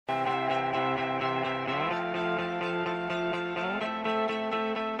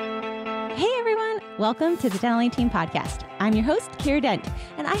Welcome to the Dental Team Podcast. I'm your host, Kiera Dent,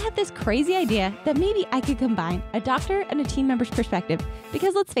 and I had this crazy idea that maybe I could combine a doctor and a team member's perspective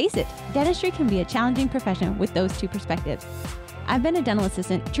because let's face it, dentistry can be a challenging profession with those two perspectives. I've been a dental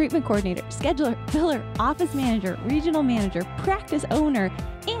assistant, treatment coordinator, scheduler, biller, office manager, regional manager, practice owner,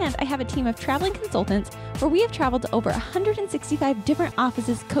 and I have a team of traveling consultants where we have traveled to over 165 different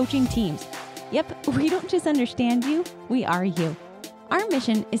offices coaching teams. Yep, we don't just understand you, we are you. Our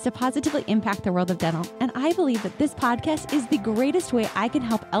mission is to positively impact the world of dental, and I believe that this podcast is the greatest way I can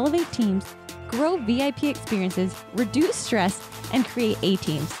help elevate teams, grow VIP experiences, reduce stress, and create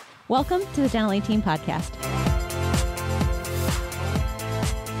A-teams. Welcome to the Dental A-Team Podcast.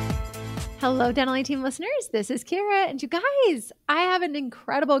 Hello, Dental A-Team listeners. This is Kiera, and you guys, I have an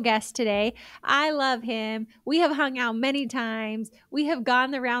incredible guest today. I love him. We have hung out many times. We have gone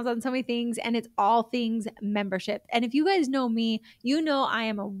the rounds on so many things, and it's all things membership. And if you guys know me, you know I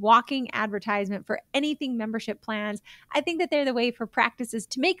am a walking advertisement for anything membership plans. I think that they're the way for practices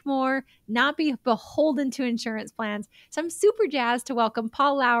to make more, not be beholden to insurance plans. So I'm super jazzed to welcome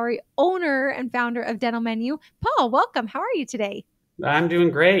Paul Lowry, owner and founder of Dental Menu. Paul, welcome. How are you today? I'm doing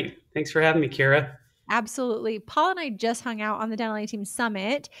great. Thanks for having me, Kiera. Absolutely. Paul and I just hung out on the Dental A-Team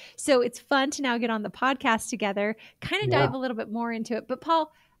Summit. So it's fun to now get on the podcast together, kind of dive a little bit more into it. But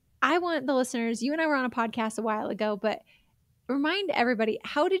Paul, I want the listeners, you and I were on a podcast a while ago, but remind everybody,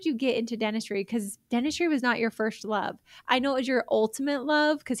 how did you get into dentistry? Because dentistry was not your first love. I know it was your ultimate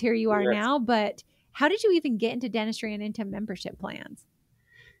love because here you are now, but how did you even get into dentistry and into membership plans?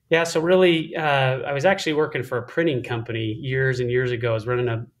 Yeah, so really, I was actually working for a printing company years and years ago. I was running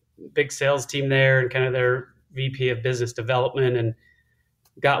a big sales team there and kind of their VP of business development, and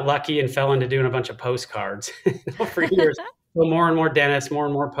got lucky and fell into doing a bunch of postcards for years. So more and more dentists, more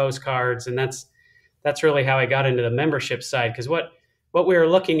and more postcards, and that's really how I got into the membership side. Because what we were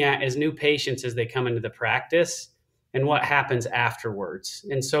looking at is new patients as they come into the practice and what happens afterwards.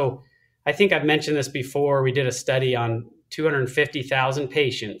 And so I think I've mentioned this before. We did a study on 250,000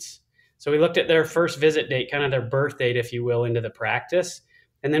 patients. So we looked at their first visit date, kind of their birth date, if you will, into the practice.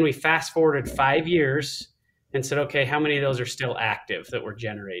 And then we fast forwarded 5 years and said, okay, how many of those are still active that were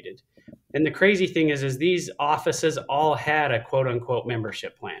generated? And the crazy thing is these offices all had a quote unquote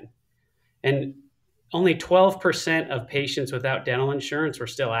membership plan. And only 12% of patients without dental insurance were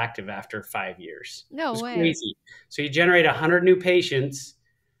still active after 5 years. No way. Crazy. So you generate 100 new patients,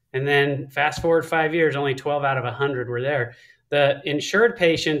 and then fast forward 5 years, only 12 out of 100 were there. The insured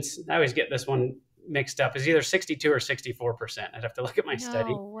patients, I always get this one mixed up, is either 62 or 64%. I'd have to look at my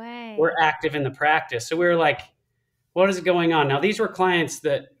study. No way. Were active in the practice. So we were like, what is going on? Now, these were clients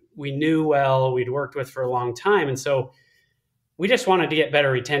that we knew well, we'd worked with for a long time. And so we just wanted to get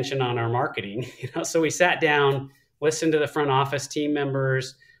better retention on our marketing. So we sat down, listened to the front office team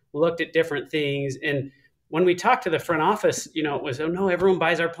members, looked at different things. And when we talked to the front office, it was, oh no, everyone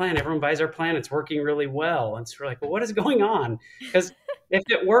buys our plan. Everyone buys our plan. It's working really well. And so we're like, well, what is going on? Because if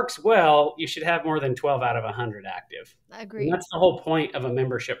it works well, you should have more than 12 out of 100 active. I agree. And that's the whole point of a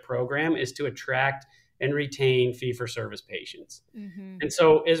membership program, is to attract and retain fee-for-service patients. Mm-hmm. And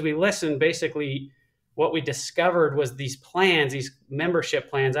so as we listened, basically what we discovered was these plans, these membership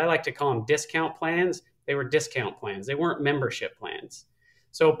plans, I like to call them discount plans. They were discount plans. They weren't membership plans.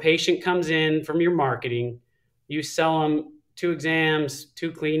 So a patient comes in from your marketing, you sell them 2 exams,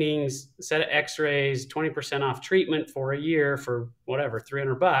 2 cleanings, a set of x-rays, 20% off treatment for a year for whatever,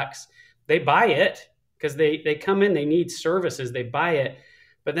 $300. They buy it because they come in, they need services, they buy it.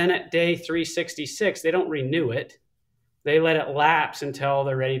 But then at day 366, they don't renew it. They let it lapse until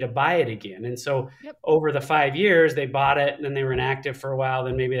they're ready to buy it again. And so over the 5 years, they bought it, and then they were inactive for a while.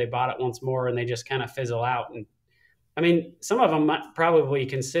 Then maybe they bought it once more, and they just kind of fizzle out. And I mean, some of them might probably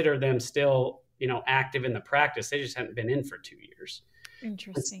consider them still, active in the practice. They just hadn't been in for 2 years.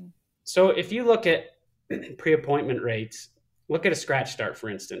 Interesting. So if you look at pre-appointment rates, look at a scratch start, for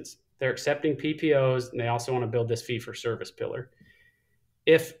instance. They're accepting PPOs, and they also want to build this fee-for-service pillar.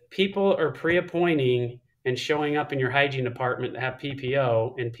 If people are pre-appointing and showing up in your hygiene department that have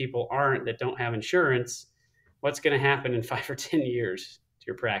PPO and people aren't, that don't have insurance, what's going to happen in 5 or 10 years to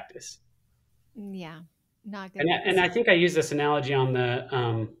your practice? Yeah. Not good. And I think I use this analogy on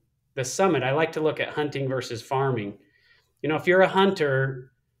the summit. I like to look at hunting versus farming. If you're a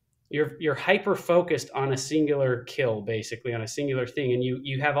hunter, you're hyper focused on a singular kill, basically on a singular thing, and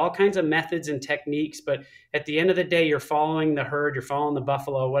you have all kinds of methods and techniques. But at the end of the day, you're following the herd, you're following the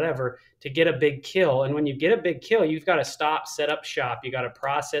buffalo, whatever, to get a big kill. And when you get a big kill, you've got to stop, set up shop, you got to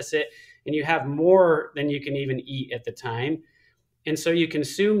process it, and you have more than you can even eat at the time. And so you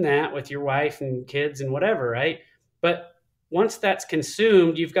consume that with your wife and kids and whatever, right? But once that's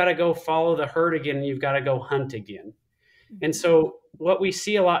consumed, you've got to go follow the herd again, and you've got to go hunt again. And so what we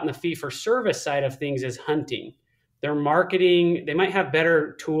see a lot in the fee for service side of things is hunting. They're marketing, they might have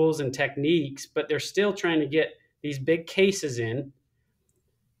better tools and techniques, but they're still trying to get these big cases in.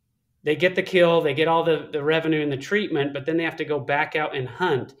 They get the kill, they get all the revenue and the treatment, but then they have to go back out and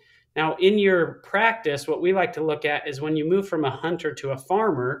hunt. Now, in your practice, what we like to look at is when you move from a hunter to a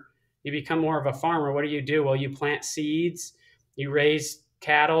farmer, you become more of a farmer. What do? Well, you plant seeds, you raise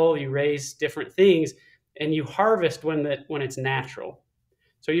cattle, you raise different things, and you harvest when it's natural.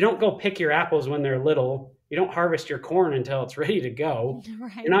 So you don't go pick your apples when they're little. You don't harvest your corn until it's ready to go.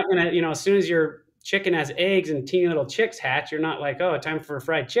 Right. You're not going to, as soon as your chicken has eggs and teeny little chicks hatch, you're not like, oh, time for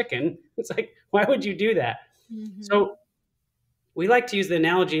fried chicken. It's like, why would you do that? Mm-hmm. So we like to use the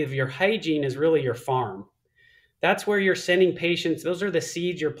analogy of your hygiene is really your farm. That's where you're sending patients. Those are the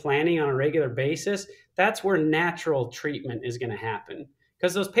seeds you're planting on a regular basis. That's where natural treatment is going to happen.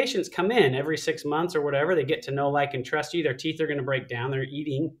 Because those patients come in every 6 months or whatever. They get to know, like, and trust you. Their teeth are going to break down. They're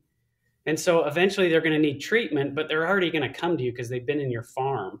eating. And so eventually they're going to need treatment, but they're already going to come to you because they've been in your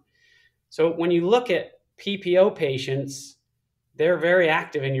farm. So when you look at PPO patients, they're very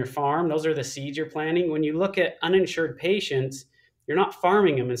active in your farm. Those are the seeds you're planting. When you look at uninsured patients, you're not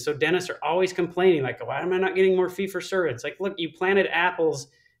farming them. And so dentists are always complaining, like, why am I not getting more fee for service? It's like, look, you planted apples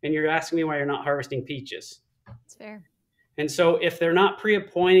and you're asking me why you're not harvesting peaches. That's fair. And so if they're not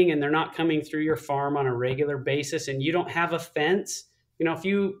pre-appointing and they're not coming through your farm on a regular basis and you don't have a fence, if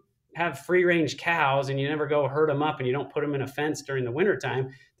you have free range cows and you never go herd them up and you don't put them in a fence during the wintertime,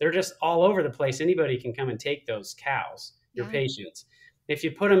 they're just all over the place. Anybody can come and take those cows, your patients. If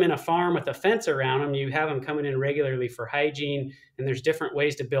you put them in a farm with a fence around them, you have them coming in regularly for hygiene, and there's different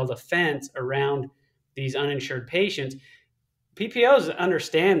ways to build a fence around these uninsured patients. PPOs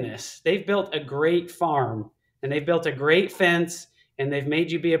understand this. They've built a great farm, and they've built a great fence, and they've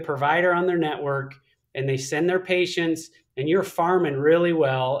made you be a provider on their network, and they send their patients, and you're farming really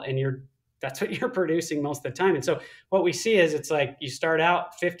well, and that's what you're producing most of the time. And so what we see is it's like you start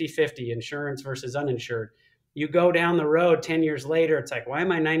out 50-50 insurance versus uninsured. You go down the road 10 years later, it's like, why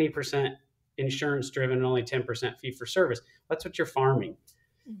am I 90% insurance driven and only 10% fee for service? That's what you're farming.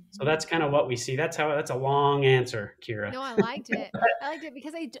 Mm-hmm. So that's kind of what we see. That's a long answer, Kiera. No, I liked it. I liked it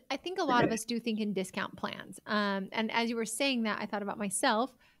because I think a lot of us do think in discount plans. And as you were saying that, I thought about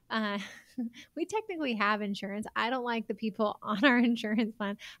myself. We technically have insurance. I don't like the people on our insurance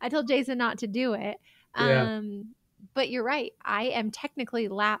plan. I told Jason not to do it. But you're right. I am technically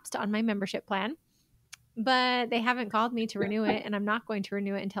lapsed on my membership plan, but they haven't called me to renew it, and I'm not going to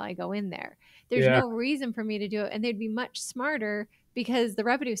renew it until I go in there. There's no reason for me to do it. And they'd be much smarter because the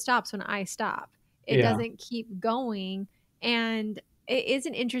revenue stops when I stop. It doesn't keep going. And it is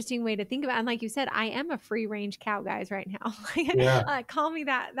an interesting way to think about it. And like you said, I am a free range cow, guys, right now. Call me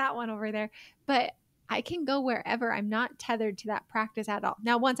that one over there. But I can go wherever. I'm not tethered to that practice at all.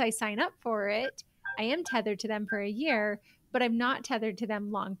 Now, once I sign up for it, I am tethered to them for a year, but I'm not tethered to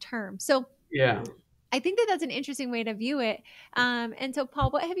them long term. So I think that that's an interesting way to view it. And so,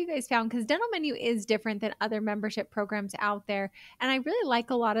 Paul, what have you guys found? Because Dental Menu is different than other membership programs out there. And I really like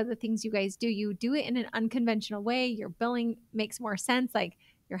a lot of the things you guys do. You do it in an unconventional way. Your billing makes more sense. Like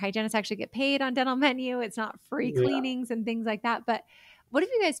your hygienists actually get paid on Dental Menu. It's not free cleanings and things like that. But what have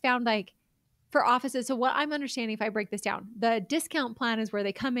you guys found, like, for offices? So what I'm understanding, if I break this down, the discount plan is where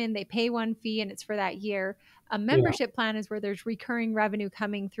they come in, they pay one fee, and it's for that year. A membership plan is where there's recurring revenue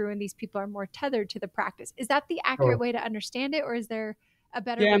coming through, and these people are more tethered to the practice. Is that the accurate way to understand it, or is there a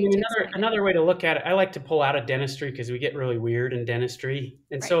better way to explain it? Another way to look at it, I like to pull out of dentistry because we get really weird in dentistry.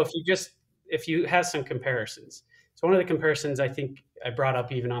 And so if you have some comparisons. So one of the comparisons I think I brought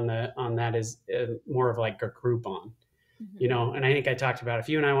up even on that is more of like a Groupon. Mm-hmm. And I think I talked about, if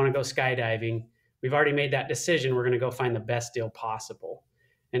you and I want to go skydiving, we've already made that decision. We're going to go find the best deal possible.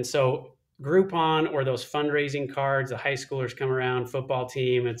 And so Groupon or those fundraising cards, the high schoolers come around, football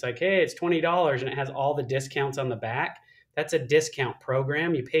team, it's like, hey, it's $20, and it has all the discounts on the back. That's a discount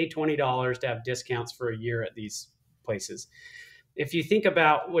program. You pay $20 to have discounts for a year at these places. If you think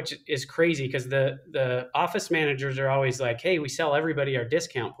about, which is crazy because the office managers are always like, hey, we sell everybody our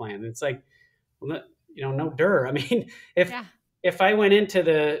discount plan. And it's like, well, no dir. I mean, if I went into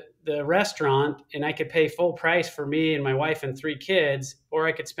the restaurant and I could pay full price for me and my wife and 3 kids, or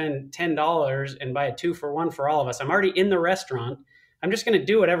I could spend $10 and buy a 2-for-1 for all of us, I'm already in the restaurant. I'm just going to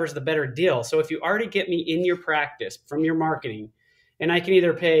do whatever's the better deal. So if you already get me in your practice from your marketing, and I can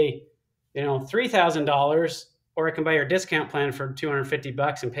either pay, $3,000, or I can buy your discount plan for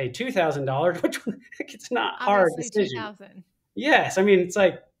 $250 and pay $2,000, which it's not hard decision. $2,000. Yes. I mean, it's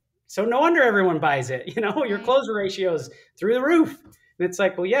like So no wonder everyone buys it. Your Right. close ratio is through the roof. And it's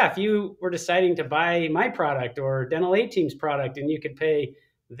like, well, yeah, if you were deciding to buy my product or Dental A Team's product and you could pay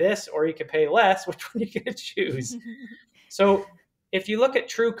this or you could pay less, which one are you going to choose? So if you look at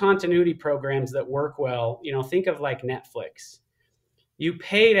true continuity programs that work well, think of like Netflix. You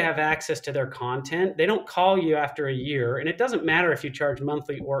pay to have access to their content. They don't call you after a year, and it doesn't matter if you charge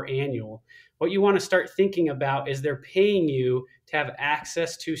monthly or annual. What you want to start thinking about is they're paying you to have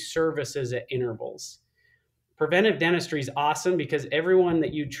access to services at intervals. Preventive dentistry is awesome because everyone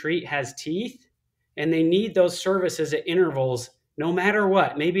that you treat has teeth and they need those services at intervals no matter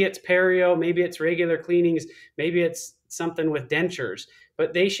what. Maybe it's perio, maybe it's regular cleanings, maybe it's something with dentures,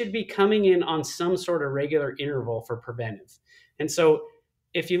 but they should be coming in on some sort of regular interval for preventive. And so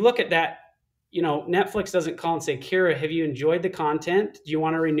if you look at that, Netflix doesn't call and say, Kiera, have you enjoyed the content? Do you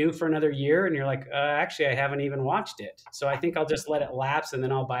want to renew for another year? And you're like, actually, I haven't even watched it. So I think I'll just let it lapse and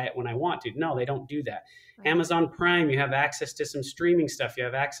then I'll buy it when I want to. No, they don't do that. Right. Amazon Prime, you have access to some streaming stuff. You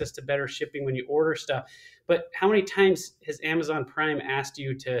have access to better shipping when you order stuff. But how many times has Amazon Prime asked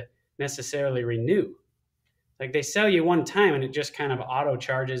you to necessarily renew? Like they sell you one time and it just kind of auto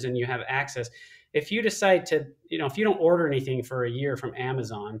charges and you have access. If you decide to, if you don't order anything for a year from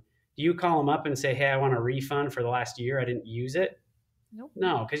Amazon, do you call them up and say, hey, I want a refund for the last year, I didn't use it? Nope.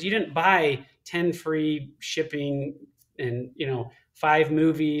 No, because you didn't buy 10 free shipping and 5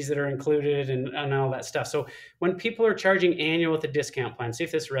 movies that are included and all that stuff. So when people are charging annual with a discount plan, see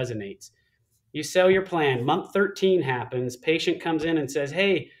if this resonates. You sell your plan, month 13 happens, patient comes in and says,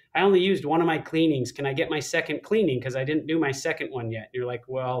 hey, I only used one of my cleanings. Can I get my second cleaning? Because I didn't do my second one yet. You're like,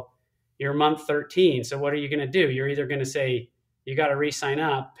 well, you're month 13. So what are you going to do? You're either going to say, you got to re-sign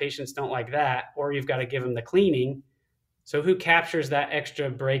up. Patients don't like that. Or you've got to give them the cleaning. So who captures that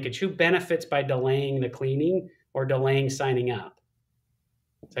extra breakage? Who benefits by delaying the cleaning or delaying signing up?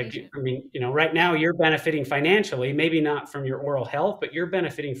 It's like, right now you're benefiting financially, maybe not from your oral health, but you're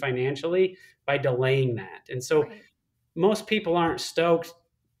benefiting financially by delaying that. And so most people aren't stoked.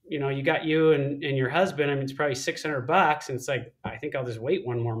 You got you and your husband. I mean, it's probably $600, and it's like, I think I'll just wait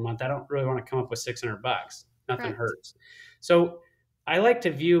one more month. I don't really want to come up with $600. Nothing hurts. So I like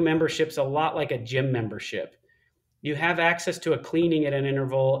to view memberships a lot like a gym membership. You have access to a cleaning at an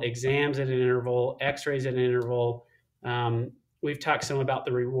interval, exams at an interval, x-rays at an interval. We've talked some about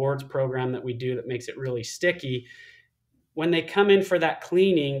the rewards program that we do that makes it really sticky. When they come in for that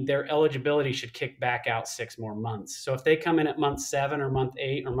cleaning, their eligibility should kick back out 6 more months. So if they come in at month 7 or month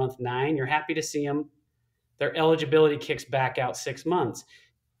 8 or month 9, you're happy to see them. Their eligibility kicks back out 6 months.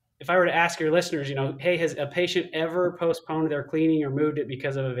 If I were to ask your listeners, hey, has a patient ever postponed their cleaning or moved it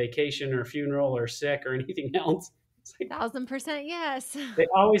because of a vacation or a funeral or sick or anything else? It's like 1,000% yes. They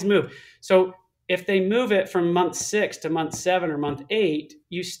always move. So if they move it from month 6 to month 7 or month 8,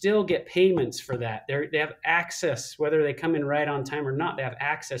 you still get payments for that. They have access, whether they come in right on time or not, they have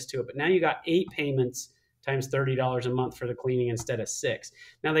access to it. But now you got 8 payments times $30 a month for the cleaning instead of 6.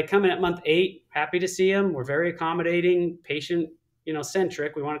 Now they come in at month 8, happy to see them. We're very accommodating, patient,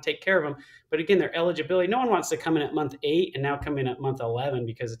 centric. We want to take care of them. But again, their eligibility, no one wants to come in at month 8 and now come in at month 11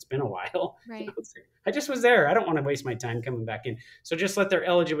 because it's been a while. Right. I just was there. I don't want to waste my time coming back in. So just let their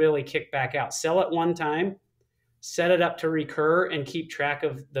eligibility kick back out. Sell it one time, set it up to recur, and keep track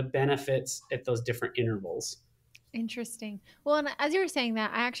of the benefits at those different intervals. Interesting. Well, and as you were saying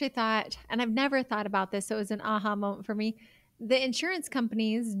that, I actually thought, and I've never thought about this, so it was an aha moment for me. The insurance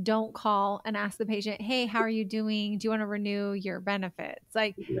companies don't call and ask the patient, hey, how are you doing? Do you want to renew your benefits?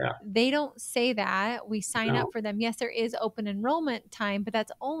 Like, they don't say that. We sign up for them. Yes, there is open enrollment time, but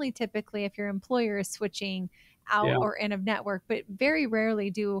that's only typically if your employer is switching out or in of network, but very rarely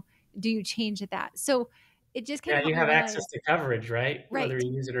do you change that. So it just kind of you have access to coverage, right? Whether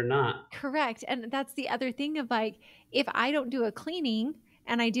you use it or not. Correct. And that's the other thing of like, if I don't do a cleaning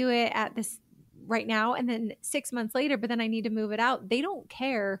and I do it at this right now and then 6 months later, but then I need to move it out, they don't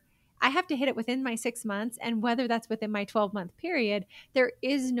care. I have to hit it within my 6 months, and whether that's within my 12-month period, there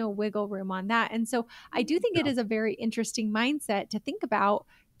is no wiggle room on that. And so I do think it is a very interesting mindset to think about,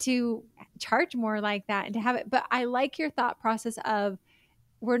 to charge more like that and to have it. But I like your thought process of,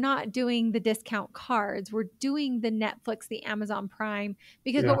 we're not doing the discount cards. We're doing the Netflix, the Amazon Prime,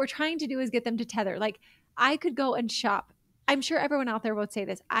 because what we're trying to do is get them to tether. Like, I could go and shop. I'm sure everyone out there would say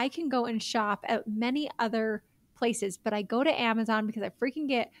this. I can go and shop at many other places, but I go to Amazon because I freaking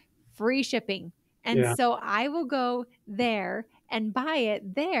get free shipping. And so I will go there and buy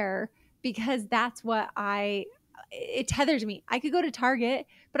it there because that's what I it tethers me. I could go to Target,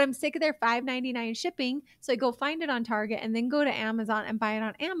 but I'm sick of their $5.99 shipping. So I go find it on Target and then go to Amazon and buy it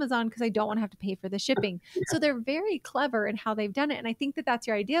on Amazon because I don't want to have to pay for the shipping. So they're very clever in how they've done it. And I think that that's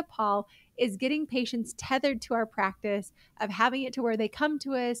your idea, Paul, is getting patients tethered to our practice, of having it to where they come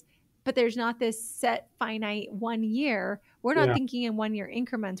to us, but there's not this set finite 1 year. We're not Yeah. thinking in 1 year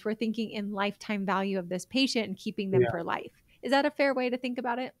increments. We're thinking in lifetime value of this patient and keeping them Yeah. for life. Is that a fair way to think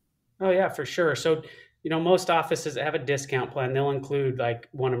about it? Oh yeah, for sure. So, most offices that have a discount plan, they'll include like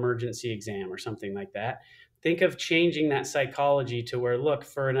one emergency exam or something like that. Think of changing that psychology to where, look,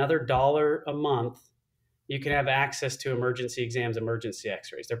 for another dollar a month, you can have access to emergency exams, emergency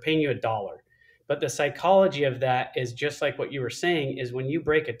x-rays. They're paying you a dollar. But the psychology of that is just like what you were saying, is when you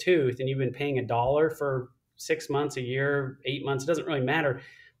break a tooth and you've been paying a dollar for 6 months, a year, 8 months, it doesn't really matter.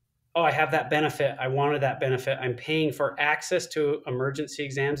 Oh, I have that benefit. I wanted that benefit. I'm paying for access to emergency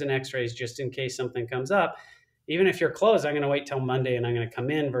exams and x-rays just in case something comes up. Even if you're closed, I'm going to wait till Monday and I'm going to come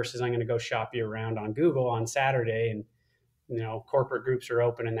in versus I'm going to go shop you around on Google on Saturday, and corporate groups are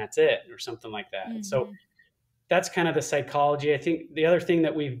open and that's it, or something like that. Mm-hmm. So that's kind of the psychology. I think the other thing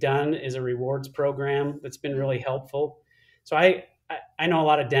that we've done is a rewards program that's been really helpful. So I know a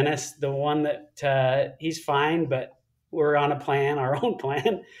lot of dentists. The one that he's fine, but we're on a plan, our own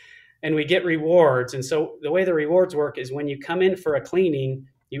plan, and we get rewards. And so the way the rewards work is when you come in for a cleaning,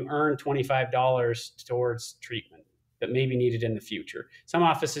 you earn $25 towards treatment that may be needed in the future. Some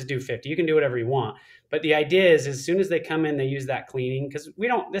offices do 50. You can do whatever you want. But the idea is as soon as they come in, they use that cleaning, because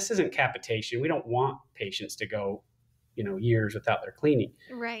this isn't capitation. We don't want patients to go, years without their cleaning.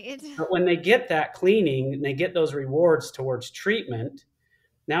 Right. But when they get that cleaning and they get those rewards towards treatment,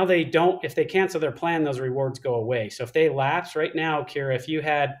 now they don't, if they cancel their plan, those rewards go away. So if they lapse right now, Kiera, if you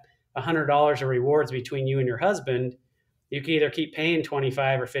had $100 of rewards between you and your husband, you could either keep paying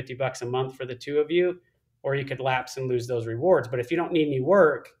 25 or $50 a month for the two of you, or you could lapse and lose those rewards. But if you don't need any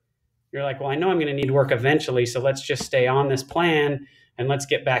work, you're like, well, I know I'm going to need work eventually, so let's just stay on this plan and let's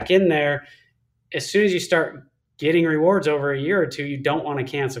get back in there. As soon as you start getting rewards over a year or two, you don't want to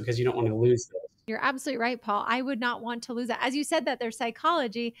cancel because you don't want to lose those. You're absolutely right, Paul. I would not want to lose that. As you said, that there's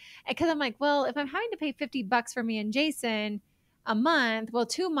psychology, because I'm like, well, if I'm having to pay $50 for me and Jason a month, well,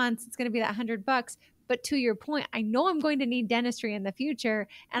 2 months, it's going to be that $100. But to your point, I know I'm going to need dentistry in the future,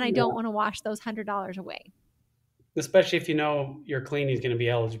 and I don't want to wash those $100 away. Especially if you know your cleaning is going to be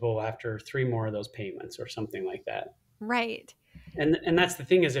eligible after 3 more of those payments or something like that. Right. And that's the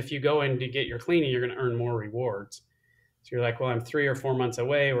thing, is if you go in to get your cleaning, you're going to earn more rewards. So you're like, well, I'm 3 or 4 months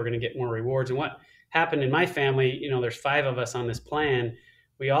away. We're going to get more rewards. And what happened in my family, there's 5 of us on this plan.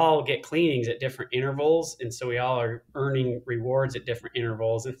 We all get cleanings at different intervals. And so we all are earning rewards at different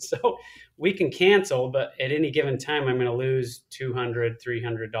intervals. And so we can cancel, but at any given time, I'm going to lose $200,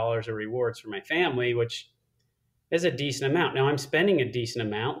 $300 of rewards for my family, which is a decent amount. Now I'm spending a decent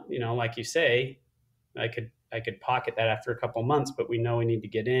amount, like you say, I could pocket that after a couple months, but we know we need to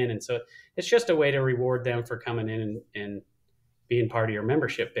get in. And so it's just a way to reward them for coming in and being part of your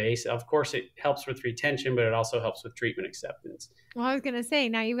membership base. Of course, it helps with retention, but it also helps with treatment acceptance. Well, I was going to say,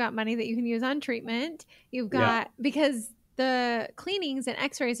 now you've got money that you can use on treatment. You've got, because the cleanings and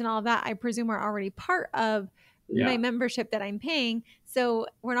x-rays and all of that, I presume, are already part of my membership that I'm paying. So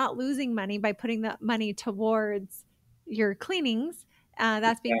we're not losing money by putting the money towards your cleanings.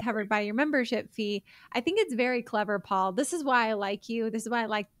 That's being covered by your membership fee. I think it's very clever, Paul. This is why I like you. This is why I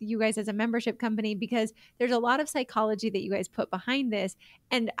like you guys as a membership company, because there's a lot of psychology that you guys put behind this.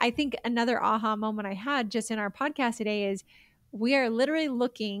 And I think another aha moment I had just in our podcast today is we are literally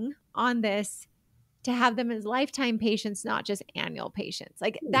looking on this to have them as lifetime patients, not just annual patients.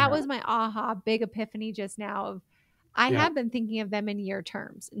 Like that was my aha, big epiphany just now of I have been thinking of them in year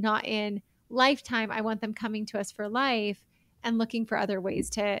terms, not in lifetime. I want them coming to us for life and looking for other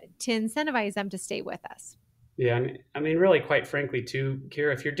ways to incentivize them to stay with us. Yeah. I mean, really, quite frankly, too,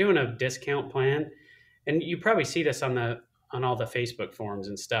 Kiera, if you're doing a discount plan, and you probably see this on all the Facebook forums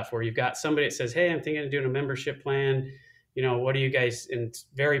and stuff, where you've got somebody that says, hey, I'm thinking of doing a membership plan. What do you guys, and it's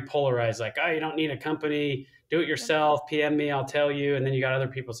very polarized, like, oh, you don't need a company, do it yourself, PM me, I'll tell you. And then you got other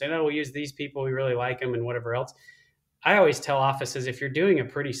people saying, oh, we'll use these people, we really like them, and whatever else. I always tell offices, if you're doing a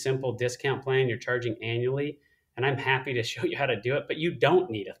pretty simple discount plan, you're charging annually, and I'm happy to show you how to do it, but you don't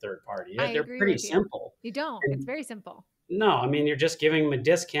need a third party. They're pretty simple. You don't. It's very simple. No, I mean, you're just giving them a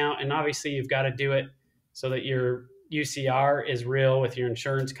discount, and obviously you've got to do it so that your UCR is real with your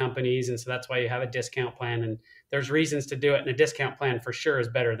insurance companies. And so that's why you have a discount plan, and there's reasons to do it. And a discount plan for sure is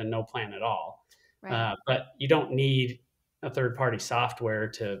better than no plan at all. Right. But you don't need a third party software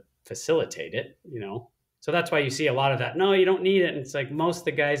to facilitate it, So that's why you see a lot of that. No, you don't need it. And it's like most of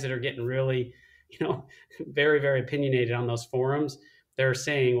the guys that are getting really very, very opinionated on those forums, they're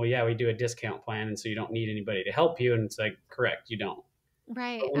saying, well, yeah, we do a discount plan. And so you don't need anybody to help you. And it's like, correct, you don't.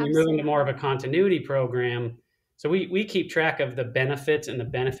 Right. But when you move into more of Absolutely. a continuity program, so we keep track of the benefits and the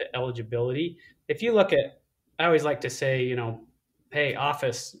benefit eligibility. If you look at, I always like to say, hey,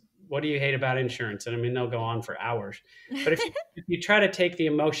 office, what do you hate about insurance? And I mean, they'll go on for hours. But if you try to take the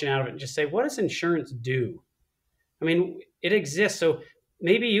emotion out of it and just say, what does insurance do? I mean, it exists. So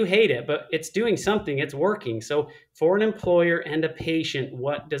maybe you hate it, but it's doing something, it's working. So for an employer and a patient,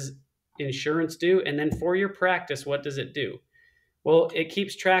 what does insurance do? And then for your practice, what does it do? Well, it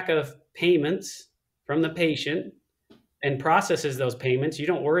keeps track of payments from the patient and processes those payments. You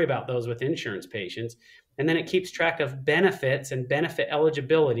don't worry about those with insurance patients. And then it keeps track of benefits and benefit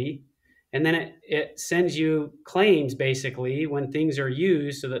eligibility. And then it sends you claims basically when things are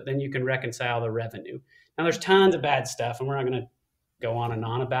used so that then you can reconcile the revenue. Now, there's tons of bad stuff, and we're not going to go on and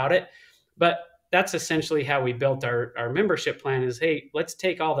on about it. But that's essentially how we built our membership plan is, hey, let's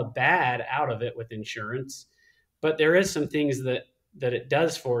take all the bad out of it with insurance. But there is some things that it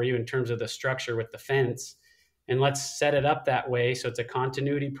does for you in terms of the structure with the fence. And let's set it up that way so it's a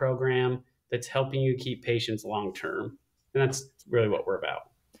continuity program that's helping you keep patients long term. And that's really what we're about.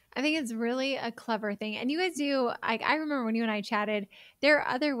 I think it's really a clever thing. And you guys do, I remember when you and I chatted, there are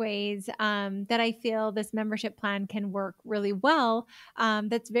other ways that I feel this membership plan can work really well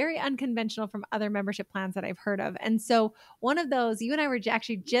that's very unconventional from other membership plans that I've heard of. And so one of those, you and I were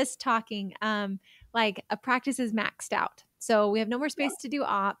actually just talking, like a practice is maxed out. So we have no more space to do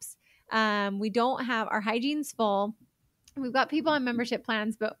ops. We don't have, our hygiene's full. We've got people on membership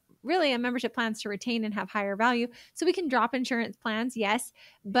plans, but really a membership plans to retain and have higher value. So we can drop insurance plans, yes.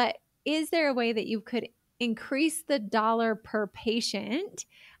 But is there a way that you could increase the dollar per patient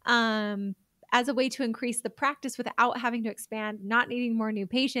as a way to increase the practice without having to expand, not needing more new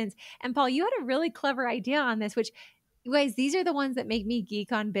patients? And Paul, you had a really clever idea on this, which you guys, these are the ones that make me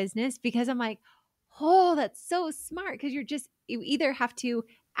geek on business because I'm like, oh, that's so smart. Because you either have to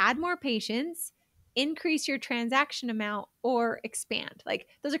add more patients, increase your transaction amount, or expand. Like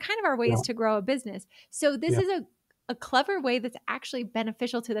those are kind of our ways to grow a business. So this is a clever way that's actually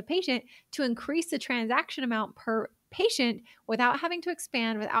beneficial to the patient to increase the transaction amount per patient without having to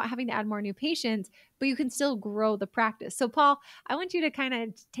expand, without having to add more new patients, but you can still grow the practice. So Paul, I want you to kind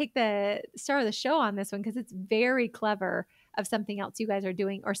of take the star of the show on this one because it's very clever of something else you guys are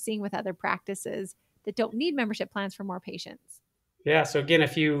doing or seeing with other practices that don't need membership plans for more patients. Yeah. So again,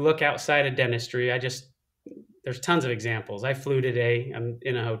 if you look outside of dentistry, there's tons of examples. I flew today. I'm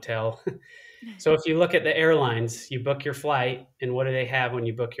in a hotel. So if you look at the airlines, you book your flight, and what do they have when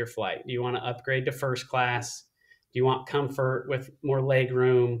you book your flight? Do you want to upgrade to first class? Do you want comfort with more leg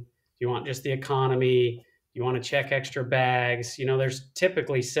room? Do you want just the economy? Do you want to check extra bags? There's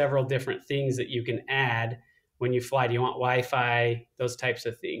typically several different things that you can add when you fly. Do you want Wi-Fi? Those types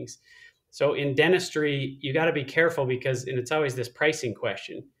of things. So in dentistry, you got to be careful because, and it's always this pricing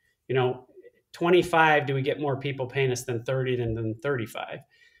question, 25, do we get more people paying us than 30 than 35?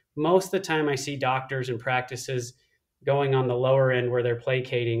 Most of the time I see doctors and practices going on the lower end where they're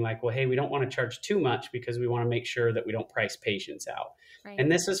placating like, well, hey, we don't want to charge too much because we want to make sure that we don't price patients out. Right. And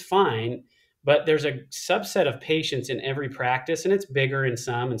this is fine, but there's a subset of patients in every practice, and it's bigger in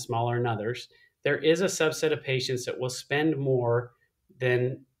some and smaller in others. There is a subset of patients that will spend more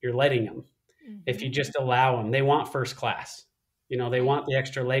than you're letting them. If you just allow them. They want first class. They want the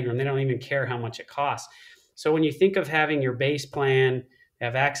extra legroom. They don't even care how much it costs. So when you think of having your base plan,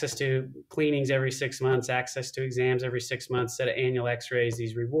 have access to cleanings every 6 months, access to exams every 6 months, set of annual x-rays,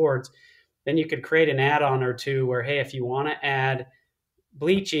 these rewards, then you could create an add-on or two where, hey, if you want to add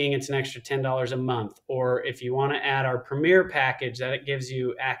bleaching, it's an extra $10 a month. Or if you want to add our Premier package, that it gives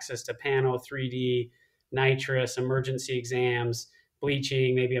you access to Pano, 3D, nitrous, emergency exams,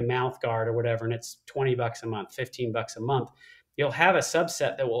 bleaching, maybe a mouth guard or whatever, and it's $20 a month, $15 a month. You'll have a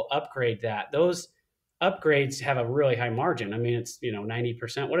subset that will upgrade that. Those upgrades have a really high margin. I mean, it's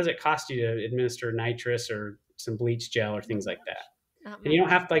 90%. What does it cost you to administer nitrous or some bleach gel or things like that? And you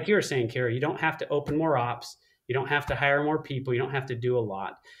don't have to, like you were saying, Kiera, you don't have to open more ops. You don't have to hire more people. You don't have to do a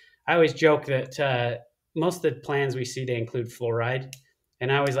lot. I always joke that most of the plans we see, they include fluoride.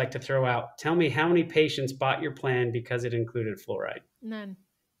 And I always like to throw out, tell me how many patients bought your plan because it included fluoride? None.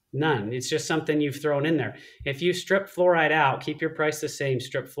 It's just something you've thrown in there. If you strip fluoride out, keep your price the same,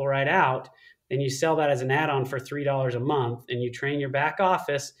 strip fluoride out, and you sell that as an add-on for $3 a month, and you train your back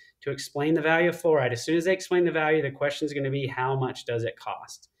office to explain the value of fluoride. As soon as they explain the value, the question is going to be, how much does it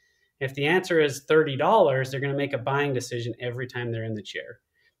cost? If the answer is $30, they're going to make a buying decision every time they're in the chair.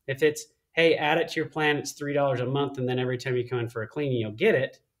 If it's, hey, add it to your plan, it's $3 a month, and then every time you come in for a cleaning, you'll get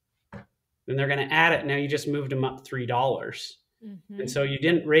it, and they're going to add it. Now you just moved them up $3. And Mm-hmm. so you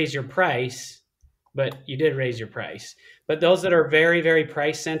didn't raise your price, but you did raise your price. But those that are very, very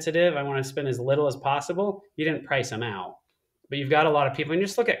price sensitive, I want to spend as little as possible, you didn't price them out. But you've got a lot of people, and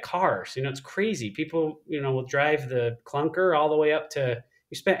just look at cars. It's crazy. People, will drive the clunker all the way up to,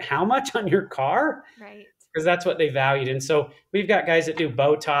 you spent how much on your car? Right. Because that's what they valued. And so we've got guys that do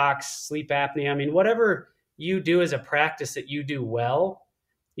Botox, sleep apnea. I mean, whatever you do as a practice that you do well,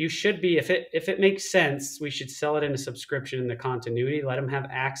 you should be, if it makes sense, we should sell it in a subscription in the continuity, let them have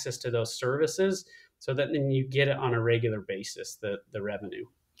access to those services so that then you get it on a regular basis, the revenue.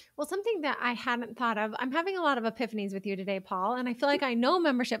 Well, something that I hadn't thought of, I'm having a lot of epiphanies with you today, Paul, and I feel like I know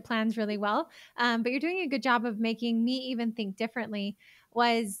membership plans really well, but you're doing a good job of making me even think differently.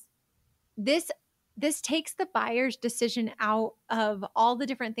 Was this this takes the buyer's decision out of all the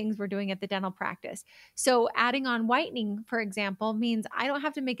different things we're doing at the dental practice. So adding on whitening, for example, means I don't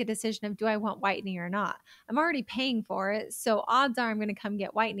have to make a decision of do I want whitening or not. I'm already paying for it. So odds are I'm going to come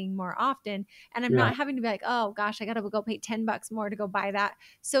get whitening more often. And I'm Yeah. not having to be like, oh gosh, I got to go pay $10 more to go buy that.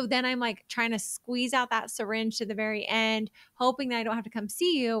 So then I'm like trying to squeeze out that syringe to the very end, hoping that I don't have to come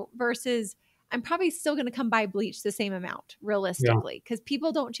see you versus I'm probably still going to come buy bleach the same amount realistically because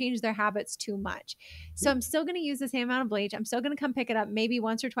people don't change their habits too much. So I'm still going to use the same amount of bleach. I'm still going to come pick it up maybe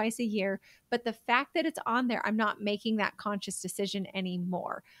once or twice a year. But the fact that it's on there, I'm not making that conscious decision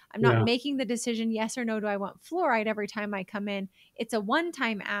anymore. I'm not Yeah. making the decision, yes or no, do I want fluoride every time I come in? It's a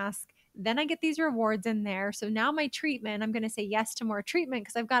one-time ask. Then I get these rewards in there. So now my treatment, I'm going to say yes to more treatment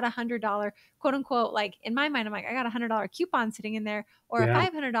because I've got $100 quote unquote, like in my mind, I'm like, I got $100 coupon sitting in there or a Yeah.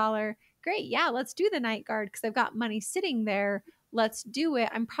 $500. Great. Yeah, let's do the night guard because I've got money sitting there. Let's do it.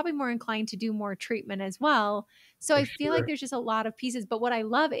 I'm probably more inclined to do more treatment as well. So For I feel like sure. there's just a lot of pieces. But what I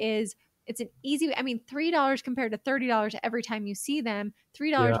love is it's an easy, I mean, $3 compared to $30 every time you see them, $3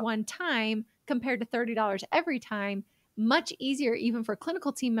 Yeah. one time compared to $30 every time. Much easier, even for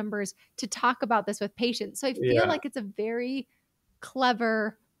clinical team members, to talk about this with patients. So I feel Yeah. like it's a very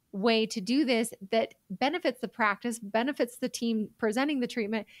clever way to do this that benefits the practice, benefits the team presenting the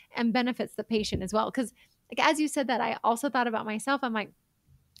treatment, and benefits the patient as well. Because, like as you said that, I also thought about myself. I'm like,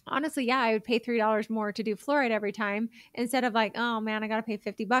 honestly, yeah, I would pay $3 more to do fluoride every time instead of like, oh man, I got to pay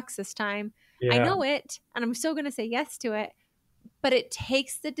 $50 this time. I Yeah. know it, and I'm still going to say yes to it, but it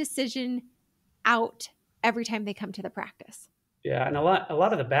takes the decision out every time they come to the practice. Yeah. And a lot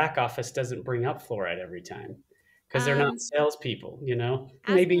of the back office doesn't bring up fluoride every time because they're not Um, salespeople, Ask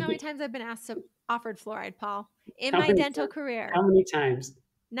me maybe how many times I've been offered fluoride, Paul, in how my many, dental how career. many times?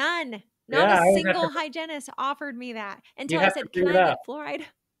 None. Not Yeah. a I always have to, single hygienist offered me that you until I have to said, bring can it I up. get fluoride?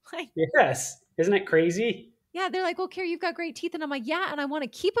 Like, Yes. Isn't it crazy? yeah, they're like, well, Kiera, you've got great teeth. And I'm like, yeah, and I want to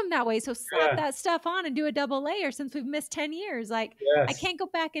keep them that way. So slap Yeah. that stuff on and do a double layer since we've missed 10 years. Like, I Yes. can't go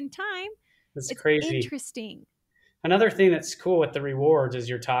back in time. It's It's crazy. interesting. Another thing that's cool with the rewards is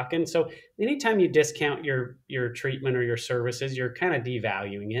you're talking. So anytime you discount your treatment or your services, you're kind of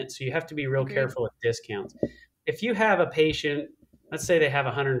devaluing it. So you have to be real Agreed. careful with discounts. If you have a patient, let's say they have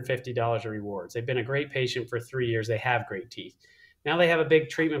 $150 of rewards. They've been a great patient for 3 years. They have great teeth. Now they have a big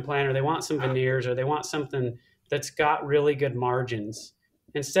treatment plan, or they want some veneers, or they want something that's got really good margins.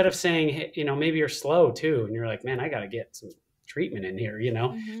 Instead of saying, hey, maybe you're slow too, and you're like, man, I got to get some treatment in here.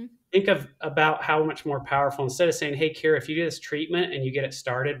 Mm-hmm. Think about how much more powerful, instead of saying, hey, Kiera, if you do this treatment and you get it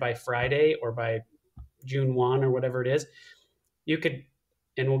started by Friday or by June 1 or whatever it is, you could,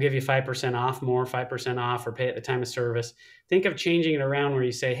 and we'll give you 5% off, more 5% off, or pay at the time of service. Think of changing it around where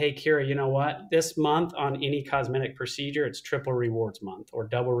you say, hey, Kiera, you know what? This month on any cosmetic procedure, it's triple rewards month or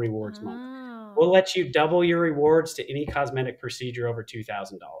double rewards month. We'll Oh. let you double your rewards to any cosmetic procedure over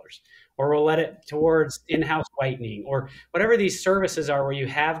 $2,000, or we'll let it towards in-house whitening, or whatever these services are where you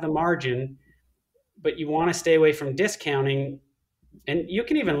have the margin, but you want to stay away from discounting. And you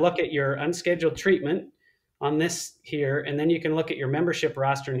can even look at your unscheduled treatment on this here, and then you can look at your membership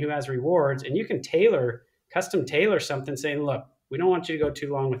roster and who has rewards, and you can custom tailor something saying, look, we don't want you to go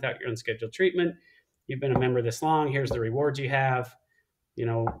too long without your unscheduled treatment. You've been a member this long. Here's the rewards you have.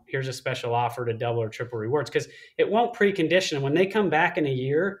 Here's a special offer to double or triple rewards, because it won't precondition them. When they come back in a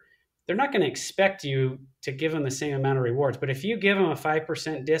year, they're not going to expect you to give them the same amount of rewards. But if you give them a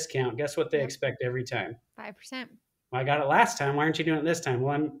 5% discount, guess what they Yep. expect every time? 5%. Well, I got it last time. Why aren't you doing it this time?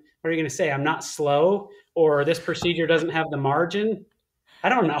 Well, what are you going to say? I'm not slow, or this procedure doesn't have the margin? I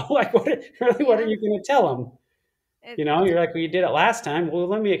don't know. Like, what are Yeah. you going to tell them? It's You're like, well, you did it last time. Well,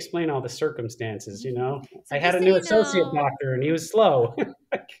 let me explain all the circumstances. so I had just a so new you associate know, doctor and he was slow.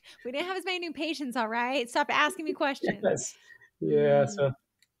 we didn't have as many new patients, all right? Stop asking me questions. Yes. Yeah. Mm, So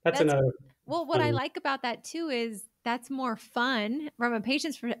that's that's another well, what I funny. like about that too is that's more fun from a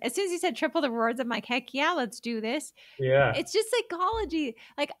patient's perspective. As soon as you said triple the rewards, I'm like, heck yeah, let's do this. Yeah. It's just psychology.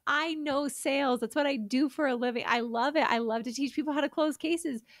 Like, I know sales. That's what I do for a living. I love it. I love to teach people how to close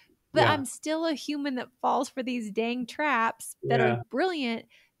cases, but Yeah. I'm still a human that falls for these dang traps that are Yeah. brilliant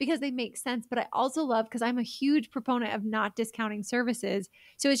because they make sense. But I also love, because I'm a huge proponent of not discounting services.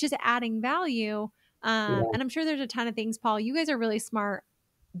 So it's just adding value. Yeah. And I'm sure there's a ton of things, Paul. You guys are really smart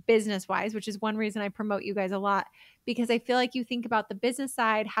business wise, which is one reason I promote you guys a lot, because I feel like you think about the business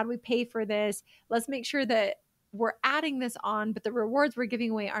side. How do we pay for this? Let's make sure that we're adding this on, but the rewards we're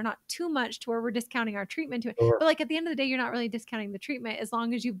giving away are not too much to where we're discounting our treatment to it. Sure. But like at the end of the day, you're not really discounting the treatment. As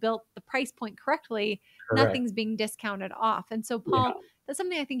long as you built the price point correctly, Correct. nothing's being discounted off. And so, Yeah. Paul, that's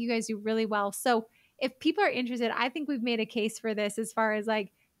something I think you guys do really well. So if people are interested, I think we've made a case for this as far as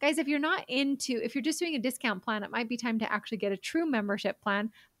like, guys, if you're just doing a discount plan, it might be time to actually get a true membership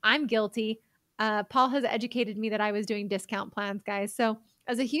plan. I'm guilty. Paul has educated me that I was doing discount plans, guys. So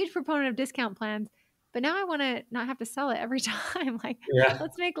I was a huge proponent of discount plans, but now I want to not have to sell it every time. Like, Yeah.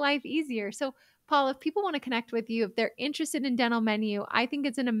 let's make life easier. So, Paul, if people want to connect with you, if they're interested in Dental Menu, I think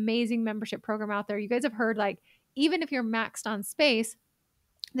it's an amazing membership program out there. You guys have heard, like, even if you're maxed on space,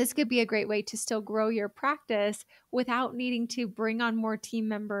 this could be a great way to still grow your practice without needing to bring on more team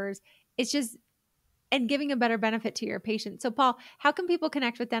members. It's just, and giving a better benefit to your patient. So, Paul, how can people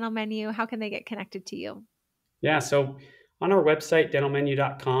connect with Dental Menu? How can they get connected to you? Yeah. So on our website,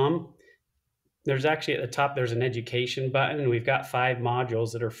 dentalmenu.com, there's actually at the top, there's an education button. And we've got 5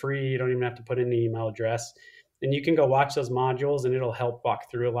 modules that are free. You don't even have to put in an email address. And you can go watch those modules and it'll help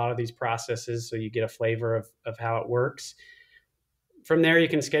walk through a lot of these processes so you get a flavor of how it works. From there, you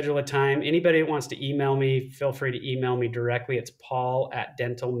can schedule a time. Anybody that wants to email me, feel free to email me directly. It's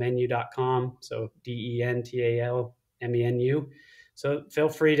paul@dentalmenu.com. So DENTALMENU. So feel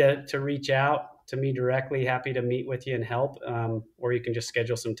free to reach out to me directly. Happy to meet with you and help. Or you can just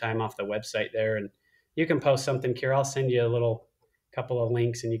schedule some time off the website there. And you can post something, Kiera. I'll send you a little couple of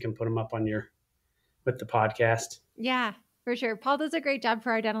links and you can put them up on with the podcast. Yeah, for sure. Paul does a great job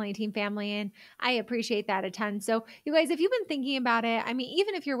for our Dental Team family, and I appreciate that a ton. So you guys, if you've been thinking about it, I mean,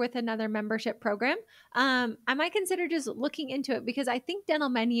 even if you're with another membership program, I might consider just looking into it, because I think Dental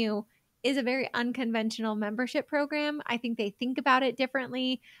Menu is a very unconventional membership program. I think they think about it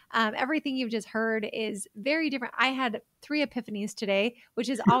differently. Everything you've just heard is very different. I had 3 epiphanies today, which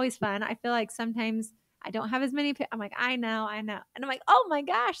is always fun. I feel like sometimes I don't have as many. I'm like, I know. And I'm like, oh my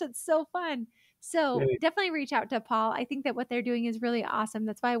gosh, that's so fun. So definitely reach out to Paul. I think that what they're doing is really awesome.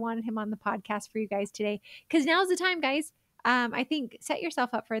 That's why I wanted him on the podcast for you guys today, because now's the time, guys. I think set yourself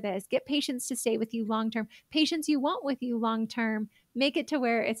up for this. Get patients to stay with you long-term, patients you want with you long-term. Make it to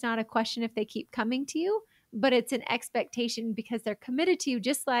where it's not a question if they keep coming to you, but it's an expectation because they're committed to you,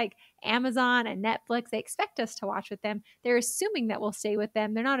 just like Amazon and Netflix. They expect us to watch with them. They're assuming that we'll stay with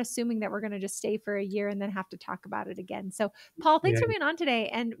them. They're not assuming that we're going to just stay for a year and then have to talk about it again. So, Paul, thanks for being on today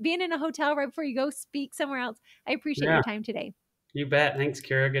and being in a hotel right before you go speak somewhere else. I appreciate your time today. You bet. Thanks,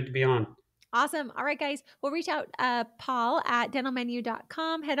 Kiera. Good to be on. Awesome. All right, guys. We'll reach out Paul at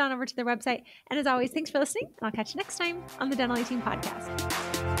dentalmenu.com. Head on over to their website. And as always, thanks for listening. And I'll catch you next time on the Dental Team Podcast.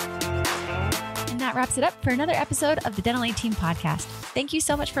 And that wraps it up for another episode of the Dental Team Podcast. Thank you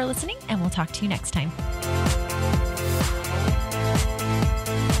so much for listening, and we'll talk to you next time.